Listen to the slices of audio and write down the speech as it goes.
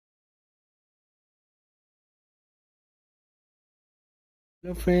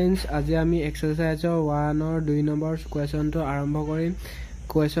Hello friends, আজি আমি exercise 1 or 2 number question to আৰম্ভ কৰিম।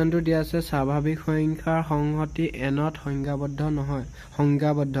 question to দিয়া আছে স্বাভাৱিক সংখ্যাৰ সংহতি n-ত সংজ্ঞাবদ্ধ নহয়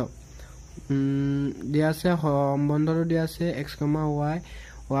সংজ্ঞাবদ্ধ। দিয়া আছে সম্বন্ধটো দিয়া আছে x, y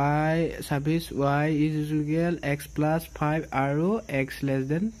y সাবিস y is equal x plus 5 আৰু x less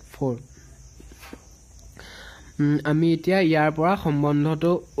than 4। আমি এতিয়া ইয়াৰ পৰা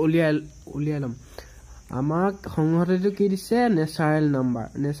সম্বন্ধটো উলিয়াই লম। আমাক সংহতিটো কি দিছে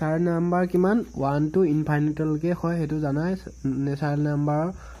ন্যাচাৰাল নাম্বাৰ কিমান 1 to ইনফাইনাইট লৈকে হয় হেতু জানাই। ন্যাচাৰাল নাম্বাৰ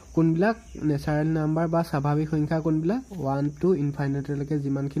কোনবিলাক ন্যাচাৰাল নাম্বাৰ বা স্বাভাৱিক সংখ্যা কোনবিলাক 1 to ইনফাইনাইট লৈকে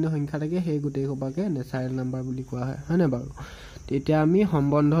যিমানখিনি সংখ্যা থাকে সেই গুটেই সোপাকে ন্যাচাৰাল নাম্বাৰ বুলি কোৱা হয় হয়নে বাৰু। তেতিয়া আমি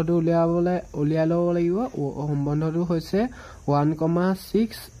সম্বন্ধটো উলিয়াই ল'ব লাগিব। সম্বন্ধটো হৈছে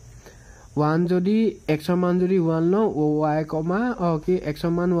 1,6 1 যদি x ৰ মান যদি 1 ল y x ৰ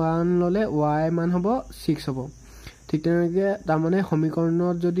মান 1 ললে y মান হ'ব 6 হ'ব। ঠিক তেনেকৈ তাৰ মানে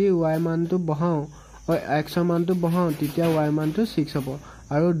সমীকৰণত যদি y মানটো বহাও x ৰ মানটো বহাও তেতিয়া y মানটো 6 হ'ব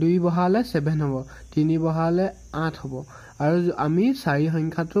আৰু 2 বহালে 7 হ'ব 3 বহালে 8 হ'ব। আৰু আমি 4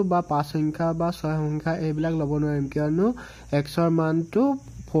 সংখ্যাটো বা 5 সংখ্যা বা 6 সংখ্যা এইবিলাক ল'ব নোৱাৰিম কিয়নো x ৰ মানটো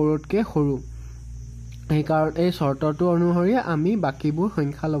 4 তকৈ সৰু। এই কাৰণ এই শৰ্তটো অনুসৰি আমি বাকিবোৰ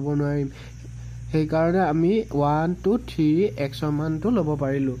সংখ্যা ল'ব নোৱাৰিম। সেই কাৰণে আমি 1 2 3 x ৰ মানটো ল'ব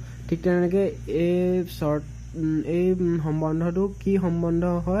পাৰিলো। ঠিক তেনেকৈ এই সম্বন্ধটো কি সম্বন্ধ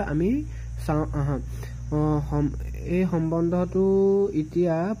হয় আমি চাওঁ আহা। এই সম্বন্ধটো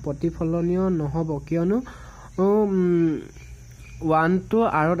এতিয়া প্ৰতিফলনীয় নহব কিয়নো 1 টো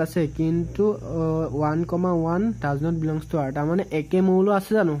r ত আছে কিন্তু 1,1 does not belongs to r তাৰ মানে একে মৌল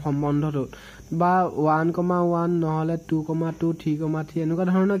আছে জানো সম্বন্ধটোত বা 1,1 নহলে 2,2 3,3 এনেকুৱা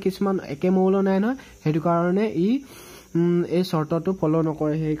ধৰণৰ কিছুমান একে মৌল নাই নহয় হেতু কাৰণে এই শৰ্তটো ফলো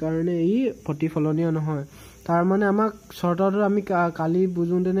নকৰে সেই কাৰণে প্ৰতিফলনীয় নহয়। তাৰ মানে আমাক শৰ্তটো আমি কালি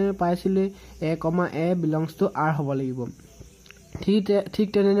বুজুতেনে পাইছিলে a, belongs to r হ'ব লাগিব। ঠিক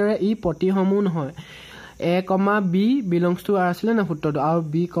তেনেদৰে প্ৰতিসমূহ নহয় a, b belongs to r আছিলে না সূত্ৰটো আৰু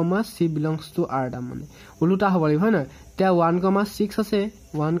b, c belongs to r তাৰ মানে উলুটা হ'ব লাগিব হয় নহয়। এতিয়া 1,6 আছে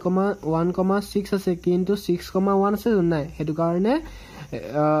 1,6 আছে কিন্তু 6,1 আছে নাই হেতু কাৰণে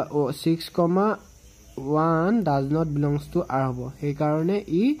 6,1 does not belongs to r হ'ব। সেই কাৰণে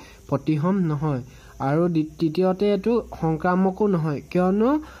প্ৰতিসম নহয়। আৰু তৃতীয়তে এটো সংক্ৰামকো নহয়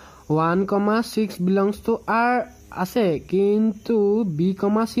কিয়নো 1,6 belongs to r আছে কিন্তু b,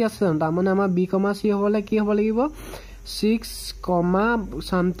 c আছে তাৰ মানে আমাৰ b, c হ'লে কি হ'ব লাগিব 6,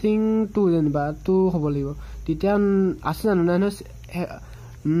 something 2 যেনিবা 2 হ'ব লাগিব। তেতিয়া আছে জানো নাই নহয়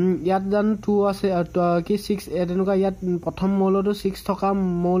ইয়াত জানো 2 আছে কি 6 তেনেকুৱা ইয়াত প্ৰথম মৌলটো 6 থকা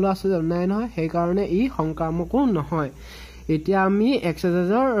মৌল আছে জানো নাই নহয় সেই কাৰণে সংক্ৰামকো নহয়। এতিয়া আমি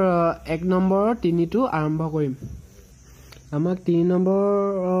এক্সাৰসাইজৰ 1 নম্বৰৰ 3টো আৰম্ভ কৰিম। আমাক 3 নম্বৰ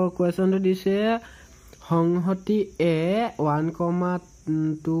কুৱেশ্যনটো দিছে সংহতি a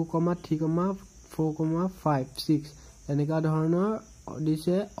 1,2, 3, 4, 5, 6 এনেকুৱা ধৰণৰ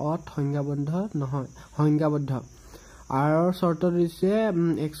দিছে অত সংজ্ঞাবদ্ধ। আৰু শৰ্ত দিছে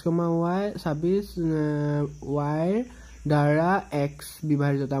x, y সাবিস y দ্বাৰা x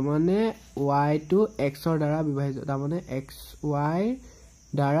বিভাজ্য তাৰ মানে y টো x ৰ দ্বাৰা বিভাজ্য তাৰ মানে x y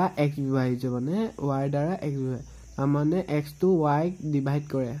দ্বাৰা x বিভাজ্য মানে y দ্বাৰা x বিভাজ্য তাৰ মানে x টো y ডিভাইড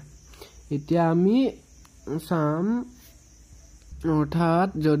কৰে। এতিয়া আমি চাম অৰ্থাৎ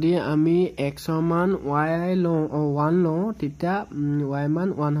যদি আমি x ৰ মান 1 লওঁ তেতিয়া y মান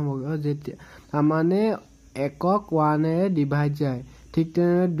 1 হ'ব যেতিয়া তাৰ মানে একক 1 এৰে ডিভাইড যায়। ঠিক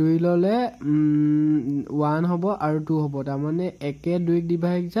তেনেদৰে 2 ললে 1 হ'ব আৰু 2 হ'ব তাৰ মানে 1 এ 2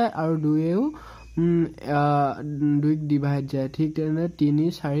 ডিভাইড যায় আৰু 2 এও 2 ডিভাইড যায়। ঠিক তেনেদৰে 3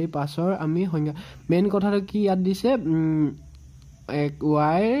 4 5 আমি সংখ্যা মেইন কথাটো কি ইয়াত দিছে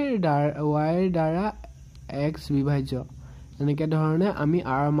y দ্বাৰা x বিভাজ্য এনেকে ধৰণে আমি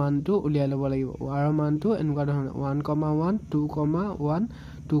r মানটো উলিয়াই ল'ব লাগিব। r মানটো এনেকুৱা ধৰণৰ 1,1 2,1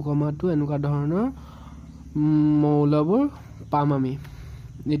 2,2 এনেকুৱা ধৰণৰ মৌলবোৰ পাম আমি।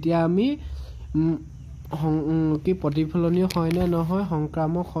 এতিয়া আমি কি প্ৰতিফলনীয় হয় নে নহয়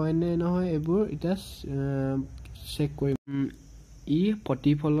সংক্ৰামক হয় নে নহয় এইবোৰ এতিয়া চেক কৰিম।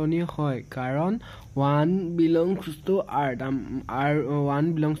 প্ৰতিফলনীয় হয় কাৰণ 1 belongs to r 1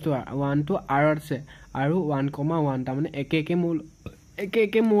 belongs to r 1 টো r আছে আৰু 1,1 তাৰ মানে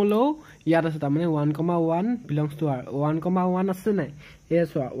একে মৌলও ইয়াত আছে তাৰ মানে 1,1 belongs to r 1,1 আছে নাই এই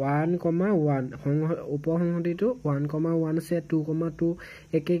চোৱা 1,1 উপসংহতিটো 1,1 আছে 2,2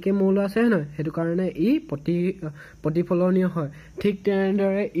 একে মৌল আছে নহয় হেতু কাৰণে প্ৰতিফলনীয় হয়। ঠিক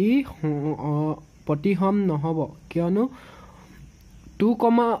তেনেদৰে প্ৰতিসম নহব কিয়নো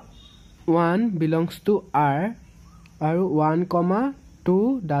 2,1 belongs to r আৰু 1,2 2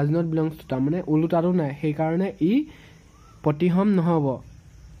 does not belongs to তাৰমানে উলুটাটো নাই সেই কাৰণে ই প্ৰতিসম নহব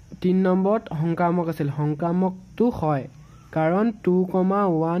 3 নম্বৰত সংক্ৰামক আছিল সংক্ৰামকটো হয় কাৰণ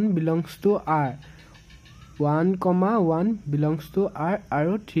 2,1 belongs to r 1,1 belongs to r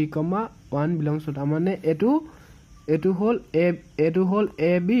আৰু 3,1 belongs to তাৰমানে এটো হল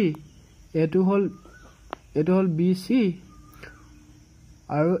a b এটো হল b c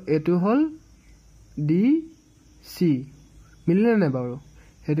আৰু এটো হল d c মিলিলে নাই বাৰু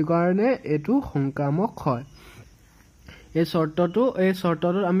হেতু কাৰণে এটো সংক্ৰামক হয় এই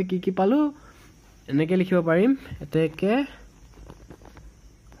শৰ্তটো আমি কি পালো এনেকে লিখিব পাৰিম এতেকে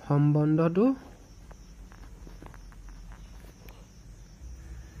সম্বন্ধটো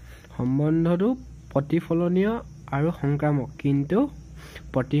প্ৰতিফলনীয় আৰু সংক্ৰামক কিন্তু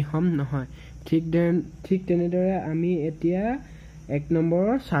প্ৰতিসম নহয় ঠিক তেনেদৰে আমি এতিয়া 1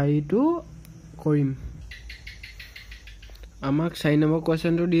 নম্বৰৰ 4টো কৰিম আমাক 4 নম্বৰ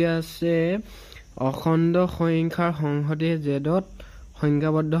কোৱেশ্চনটো দিয়া আছে অখণ্ড সংখ্যাৰ সংহতি জেডত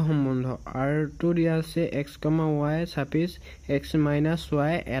সংখ্যাবদ্ধ সম্বন্ধ আৰটো দিয়া আছে x, y সাপিস x -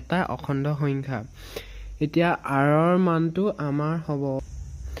 y এটা অখণ্ড সংখ্যা এতিয়া r ৰ মানটো আমাৰ হ'ব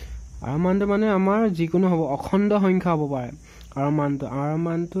r মানটো মানে আমাৰ যিকোনো হ'ব অখণ্ড সংখ্যা হ'ব পাৰে r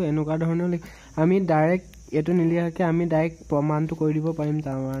মানটো এনেকুৱা ধৰণৰ আমি ডাইৰেক্ট এটো নিলিয়াকে আমি ডাইৰেক্ট প্ৰমাণটো কৰি দিব পাৰিম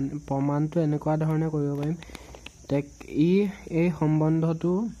তাৰ প্ৰমাণটো এনেকুৱা ধৰণে কৰিব পাৰিম এই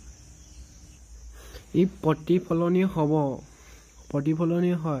সম্বন্ধটো ই প্ৰতিফলনীয়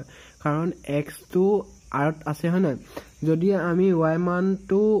হয় কাৰণ x টো r আছে হয় না যদি আমি y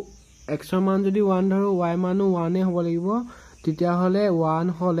মানটো x ৰ মান যদি 1 ধৰো y মানো 1 এ হ'ব লাগিব তেতিয়া হলে 1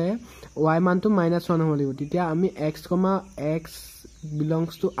 হলে y মানটো -1 হ'ব লাগিব তেতিয়া আমি x, x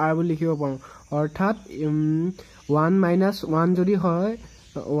belongs to r বুলি লিখিব পাৰো অৰ্থাৎ 1 - 1 যদি হয়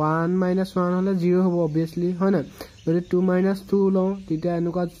 1 - 1 হলে 0 হ'ব obviously হয় না যদি 2 - 2 লও তেতিয়া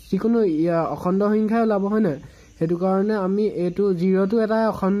এনেকুৱা যিকোনো অখণ্ড সংখ্যা ওলাব হয় না হেতু কাৰণে আমি এটো 0 টো এটা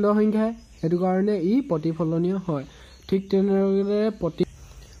অখণ্ড সংখ্যা হেতু কাৰণে ই প্ৰতিফলনীয় হয় ঠিক তেনেদৰে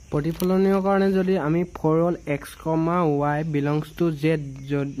প্ৰতিফলনীয় কাৰণে যদি আমি for all x, y belongs to z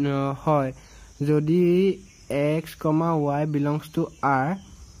হয় যদি x, y belongs to r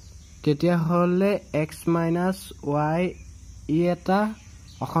তেতিয়া হলে x - y ই এটা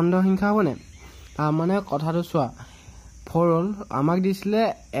অখণ্ড সংখ্যা হবনে তাৰ মানে কথাটো চোৱা for all আমাক দিছিলে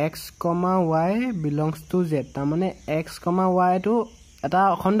x, y belongs to z তাৰ মানে x, y টো এটা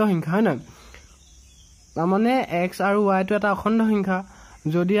অখণ্ড সংখ্যা হয় না তাৰ মানে x আৰু y টো এটা অখণ্ড সংখ্যা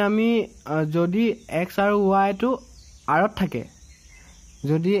যদি x আৰু y টো r ত থাকে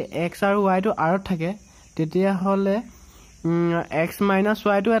যদি x আৰু y টো r ত থাকে তেতিয়া হলে x -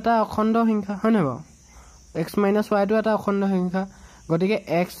 y টো এটা অখণ্ড সংখ্যা হয় না বাৰু x - y টো এটা অখণ্ড সংখ্যা গতিকে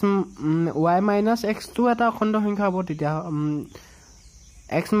x y - x টো এটা অখণ্ড সংখ্যা হ'ব তেতিয়া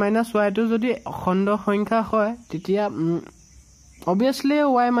x - y টো যদি অখণ্ড সংখ্যা হয় তেতিয়া obviously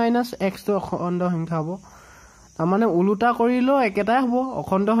y - x টো অখণ্ড সংখ্যা হ'ব তাৰ মানে উলুটা কৰিলেও একেটাই হ'ব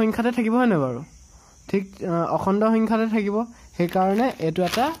অখণ্ড সংখ্যাতে থাকিব হয় না বাৰু ঠিক অখণ্ড সংখ্যাতে থাকিব সেই কাৰণে এটো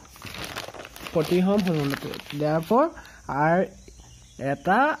এটা প্ৰতিসম সম্বন্ধ therefore r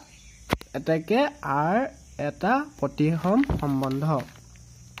এটা প্ৰতিসম সম্বন্ধ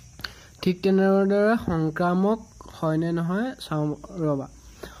ঠিক তেনেদৰে সংক্ৰামক হয় নে নহয় চাও ৰবা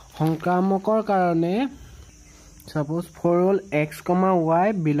সংক্ৰামকৰ কাৰণে suppose for all x,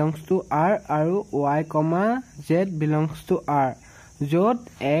 y belongs to r আৰু y, z belongs to r যত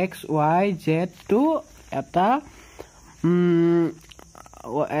x, y, z টো এটা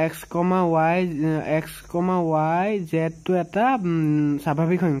x, y, z টো এটা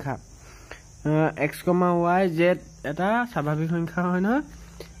স্বাভাৱিক সংখ্যা x, y, z এটা স্বাভাৱিক সংখ্যা হয় নহয়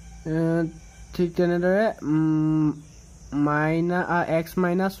ঠিক তেনেদৰে x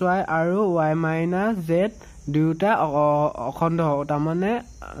 - y আৰু y - z দুটা অখণ্ড হ'ব তাৰ মানে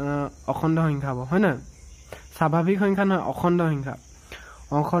অখণ্ড সংখ্যা হ'ব হয় না স্বাভাৱিক সংখ্যা নহয় অখণ্ড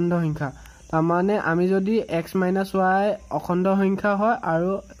সংখ্যা তাৰ মানে আমি যদি x - y অখণ্ড সংখ্যা হয়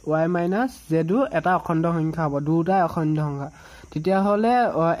আৰু y - z এটা অখণ্ড সংখ্যা হ'ব দুটাই অখণ্ড সংখ্যা তেতিয়া হলে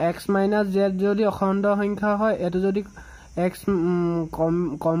x - z যদি অখণ্ড সংখ্যা হয় এটো যদি x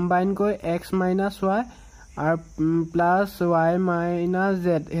কম্বাইন কৰি x - y আর প্লাস y - z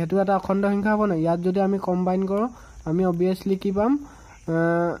হেতু এটা অখণ্ড সংখ্যা হ'ব না ইয়াত যদি আমি কম্বাইন কৰো আমি obviously কি পাম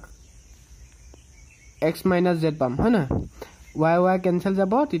x - z পাম হয় না y ক্যান্সেল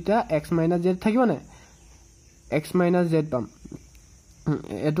যাব তেতিয়া x - z থাকিব না x - z পাম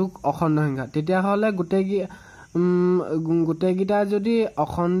এটু অখণ্ড সংখ্যা তেতিয়া হলে গোটেইকিটা যদি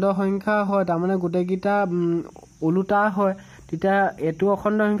অখণ্ড সংখ্যা হয় তাৰ মানে গোটেইকিটা উলুটা হয় তেতিয়া এটো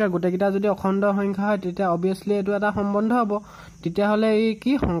অখণ্ড সংখ্যা গোটেইকেইটা যদি অখণ্ড সংখ্যা হয় তেতিয়া অবিয়াসলি এটো এটা সম্বন্ধ হ'ব তেতিয়া হলে ই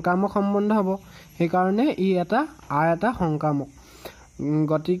কি সংক্ৰামক সম্বন্ধ হ'ব সেই কাৰণে ই এটা সংক্ৰামক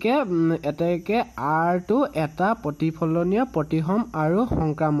গতিকে এতেকে r টো এটা প্ৰতিফলনীয় প্ৰতিসম আৰু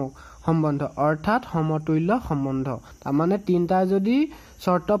সংক্ৰামক সম্বন্ধ অৰ্থাৎ সমতুল্য সম্বন্ধ তাৰ মানে তিনটা যদি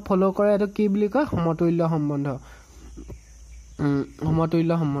শৰ্ত ফলো কৰে এটো কি বুলি কয় সমতুল্য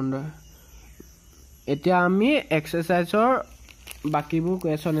সম্বন্ধ এতিয়া আমি এক্সাৰসাইজৰ বাকিবোৰ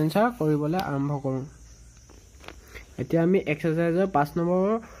কোৱেশ্চন আনসাৰ কৰিবলৈ আৰম্ভ কৰোঁ এতিয়া আমি এক্সাৰসাইজৰ 5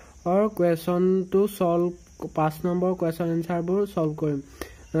 নম্বৰৰ কোৱেশ্চনটো সলভ 5 নম্বৰ কোৱেশ্চন আনসাৰবোৰ সলভ কৰিম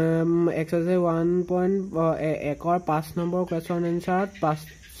এক্সাৰসাইজ 1.1 ৰ 5 নম্বৰ কোৱেশ্চন আনসাৰত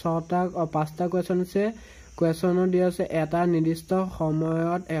 5টা কোৱেশ্চন আছে কোৱেশ্চনৰ দিয়া আছে এটা নিৰ্দিষ্ট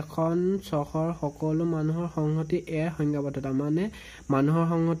সময়ত এখন চহৰ সকলো মানুহৰ সংহতি সংজ্ঞাবদ্ধতা মানে মানুহৰ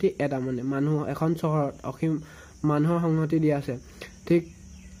সংহতি এটা মানে মানুহ এখন চহৰত অসীম মানুহৰ সংহতি দিয়া আছে ঠিক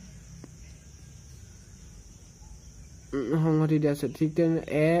তেনে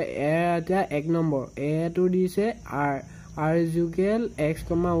এতিয়া 1 নম্বৰ এ টো দিছে r equal x,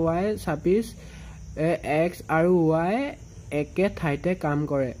 y 26 x আৰু y একে ঠাইতে কাম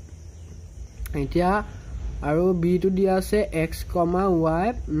কৰে এতিয়া আৰু বি টো দিয়া আছে x, y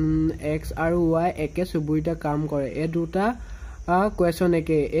x আৰু y একে চুবুৰীতে কাম কৰে এই দুটা কোৱেশ্চন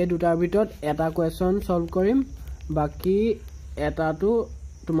একে এই দুটাৰ ভিতৰত এটা কোৱেশ্চন সলভ কৰিম বাকি এটাটো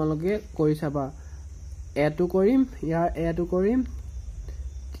তোমালোকে কৰি চাবা এ টো কৰিম ইয়াৰ এ টো কৰিম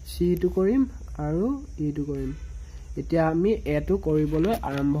সি টো কৰিম আৰু ই টো কৰিম এতিয়া আমি এ টো কৰিবলৈ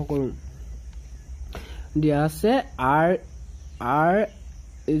আৰম্ভ কৰোঁ দিয়া আছে r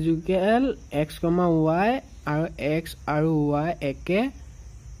ইকুৱেল x, y আৰু x আৰু y একে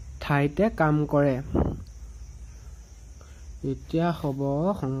ঠাইতে কাম কৰে এতিয়া হ'ব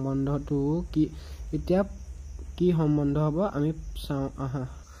সম্বন্ধটো কি এতিয়া কি সম্বন্ধ হ'ব আমি চাওঁ আহা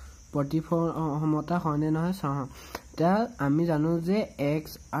প্ৰতিফলনতা হয়নে নহয় চাওঁ এতিয়া আমি জানো যে x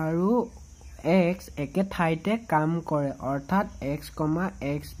আৰু x একে ঠাইতে কাম কৰে অৰ্থাৎ x,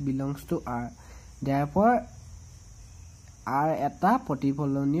 x belongs to r therefore r এটা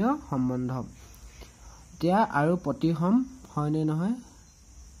প্ৰতিফলনীয় সম্বন্ধ এতিয়া আৰু প্ৰতিসম হয়নে নহয়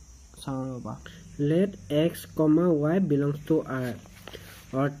চাওঁ ৰবা let x, y belongs to r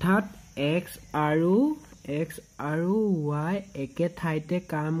অৰ্থাৎ x আৰু y একে ঠাইতে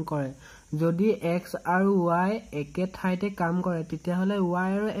কাম কৰে যদি x আৰু y একে ঠাইতে কাম কৰে তেতিয়া হলে y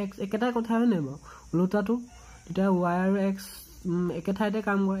আৰু x একেটা কথা হয় নাই উলটাটো তেতিয়া y আৰু x একে ঠাইতে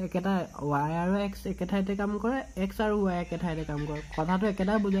কাম কৰে একেটা y আৰু x একে ঠাইতে কাম কৰে x আৰু y একে ঠাইতে কাম কৰে কথাটো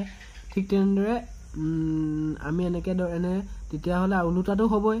একেটা বুজায় ঠিক তেনেদৰে আমি এনেকে এনে তেতিয়া হলে উলটাটো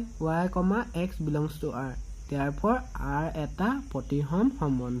হ'বই y, x belongs to r therefore r এটা প্ৰতিসম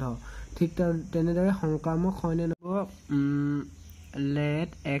সম্বন্ধ ঠিক তেনেদৰে সংক্ৰামক হয়নে নহয় let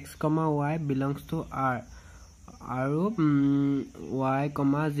x, y belongs to r আৰু y,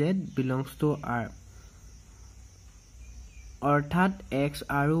 z belongs to r অৰ্থাৎ x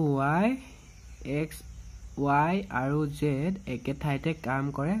আৰু y আৰু z একে ঠাইতে কাম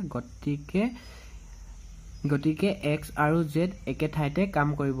কৰে গতিকে x আৰু z একে ঠাইতে কাম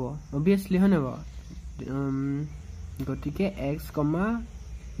কৰিব obviously হয় নাই গতিকে x,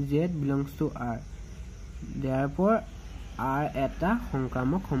 z belongs to r therefore r এটা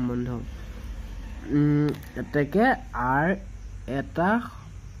সংক্ৰামক সম্বন্ধ এতেকে r এটা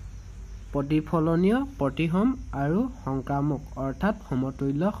প্ৰতিফলনীয় প্ৰতিসম আৰু সংক্ৰামক অৰ্থাৎ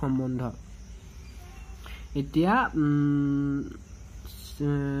সমতুল্য সম্বন্ধ এতিয়া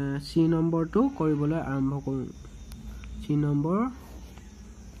সি নম্বৰটো কৰিবলৈ আৰম্ভ কৰোঁ সি নম্বৰ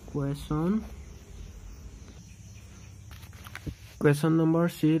Question number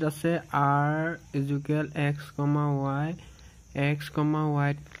C আছে r equal x, y x,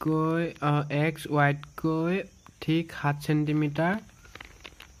 y কৈ x y কৈ ঠিক 7 cm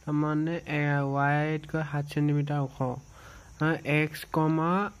মানে y কৈ 7 cm ওখ x,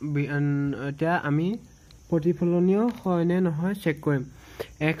 এতিয়া আমি প্ৰতিফলনীয় হয়নে নহয় চেক কৰিম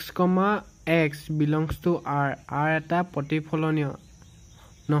x, x belongs to r এটা প্ৰতিফলনীয়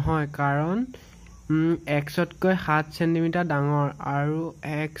নহয় কাৰণ x তকৈ 7 cm ডাঙৰ আৰু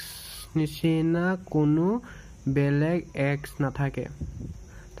x নিচিনা কোনো বেলেগ x নাথাকে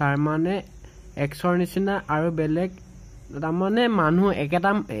তাৰ মানে x ৰ নিচিনা আৰু বেলেগ তাৰ মানে মানুহ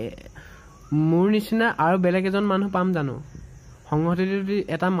একেটা মোৰ নিচিনা আৰু বেলেগ এজন মানুহ পাম জানো সংগতি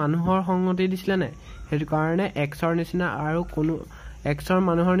এটা মানুহৰ সংগতি দিছিলে নাই হেতু কাৰণে x ৰ নিচিনা আৰু কোনো x ৰ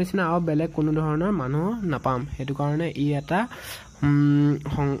মানুহৰ নিচিনা আৰু বেলেগ কোনো ধৰণৰ মানুহ নাপাম হেতু কাৰণে ই এটা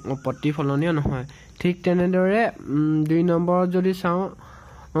প্ৰতিফলনীয় নহয় ঠিক তেনেদৰে 2 নম্বৰত যদি চাওঁ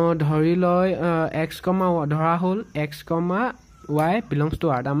ধৰি লৈ x, ধৰা হ'ল x, y belongs to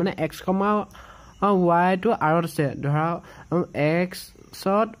r তাৰমানে x, y টো rত আছে ধৰা x ত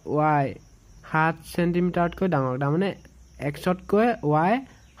y 7 সেন্টিমিটাৰতকৈ ডাঙৰ তাৰমানে x তকৈ y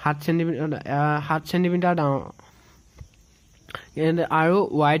 7 সেন্টিমিটাৰ ডাঙৰ আৰু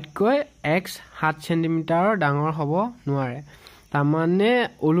y তকৈ x 7 সেন্টিমিটাৰৰ ডাঙৰ হ'ব নোৱাৰে তাৰমানে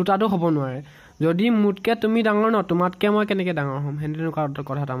ওলোটাটো হ'ব নোৱাৰে যদি মুটকে তুমি ডাঙৰ ন তোমাতকে মই কেনেকৈ ডাঙৰ হ'ম হেনেকুৱা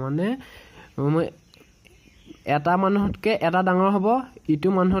কথা তাৰমানে এটা মানুহতকে এটা ডাঙৰ হ'ব ইটো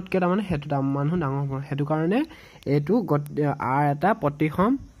মানুহতকে তাৰমানে হেতু মানুহ ডাঙৰ হ'ব হেতু কাৰণে এটো r এটা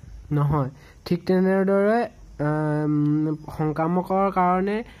প্ৰতিসম নহয় ঠিক তেনেদৰে সংক্ৰামকৰ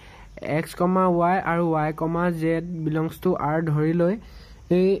কাৰণে x, y আৰু y, z belongs to r ধৰি লৈ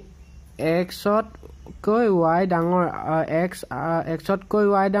এই x তকৈ y ডাঙৰ x তকৈ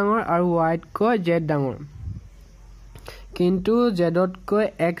y ডাঙৰ আৰু y তকৈ z ডাঙৰ কিন্তু z তকৈ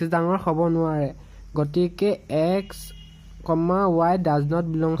x ডাঙৰ হ'ব নোৱাৰে গতিকে x, y does not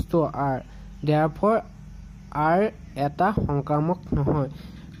belongs to r therefore r এটা সংক্ৰামক নহয়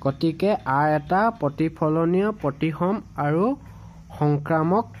গতিকে r এটা প্ৰতিফলনীয় প্ৰতিসম আৰু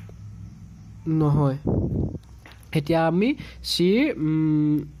সংক্ৰামক নহয় এতিয়া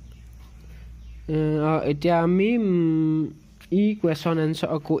আমি ই কোৱেশ্চন আনসাৰ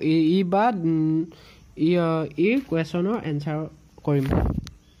কোৱেশ্চনৰ আনসাৰ কৰিম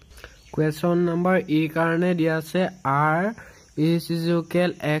কোৱেশ্চন নম্বৰ কাৰণে দিয়া আছে r is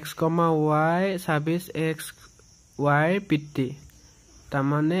equal x, y ছাব্বিছ x, y পিতৃ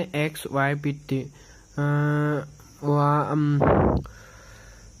তাৰমানে x, y পিতৃ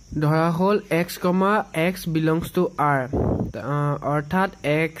ধৰা হ'ল x, x belongs to r অৰ্থাৎ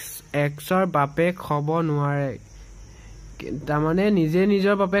x ৰ বাপেক হ'ব নোৱাৰে তাৰমানে নিজে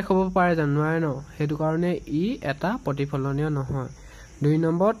নিজৰ বাপেক হ'ব পাৰে জানো নোৱাৰে ন হেতু কাৰণে ই এটা প্ৰতিফলনীয় নহয় 2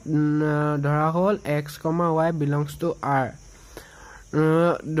 নম্বৰ ধৰা হ'ল x, y belongs to r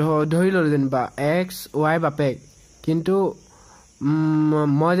ধৰি ললো যেনিবা x, y বাপেক কিন্তু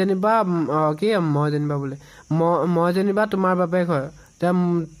মই যেনিবা তোমাৰ বাপেক হয়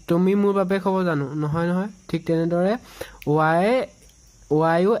তুমি মোৰ বাপেক হ'ব জানো নহয় ঠিক তেনেদৰে y ও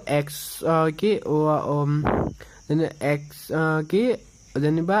x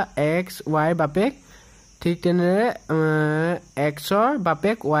যেনিবা x, y বাপেক ঠিক তেনেদৰে x ৰ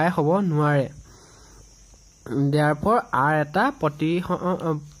বাপেক y হ'ব নোৱাৰে therefore r এটা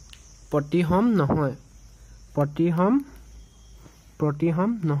প্ৰতিসম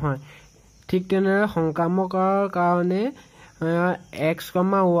নহয় ঠিক তেনেদৰে সংক্ৰামকৰ কাৰণে x, y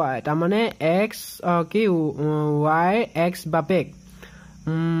তাৰমানে x y x বাপেক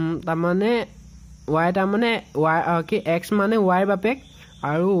তাৰমানে y x মানে y বাপেক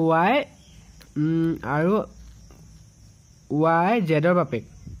আৰু y z ৰ বাপেক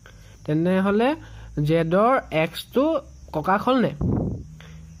তেনেহলে z ৰ x টো ককাক হ'ল নে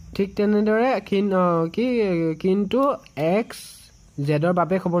ঠিক তেনেদৰে কিন্তু x z ৰ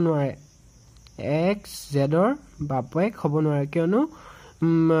বাপেক হ'ব নোৱাৰে x z ৰ বাপেক হ'ব নোৱাৰে কিয়নো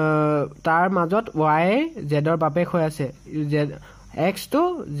তাৰ মাজত y z ৰ বাপেক হৈ আছে x টো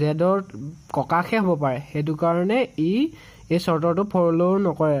z ৰ ককাকহে হ'ব পাৰে হেতু কাৰণে এই চৰ্তটো ফলো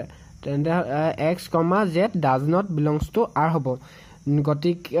নকৰে তেন্তে x, z does not belongs to r হ'ব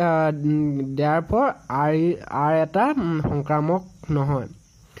গতিকে therefore r এটা সংক্ৰামক নহয়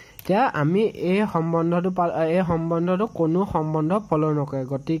এতিয়া আমি এই সম্বন্ধটো কোনো সম্বন্ধ ফলো নকৰে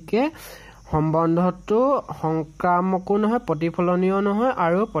গতিকে সম্বন্ধটো সংক্ৰামকো নহয় প্ৰতিফলনীয় নহয়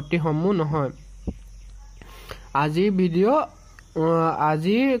আৰু প্ৰতিসমো নহয় আজিৰ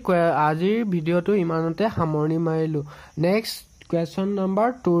ভিডিঅ'টো ইমানতে সামৰণি মাৰিলো নেক্সট কুৱেশ্চন নম্বৰ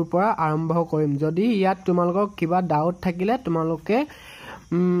 2 ৰ পৰা আৰম্ভ কৰিম যদি ইয়াত তোমালোকৰ কিবা ডাউট থাকিলে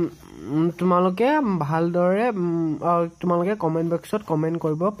তোমালোকে ভালদৰে তোমালোকে কমেন্ট বক্সত কমেন্ট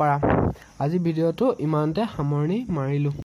কৰিব পাৰা আজি ভিডিঅ'টো ইমানতে সামৰণি মাৰিলো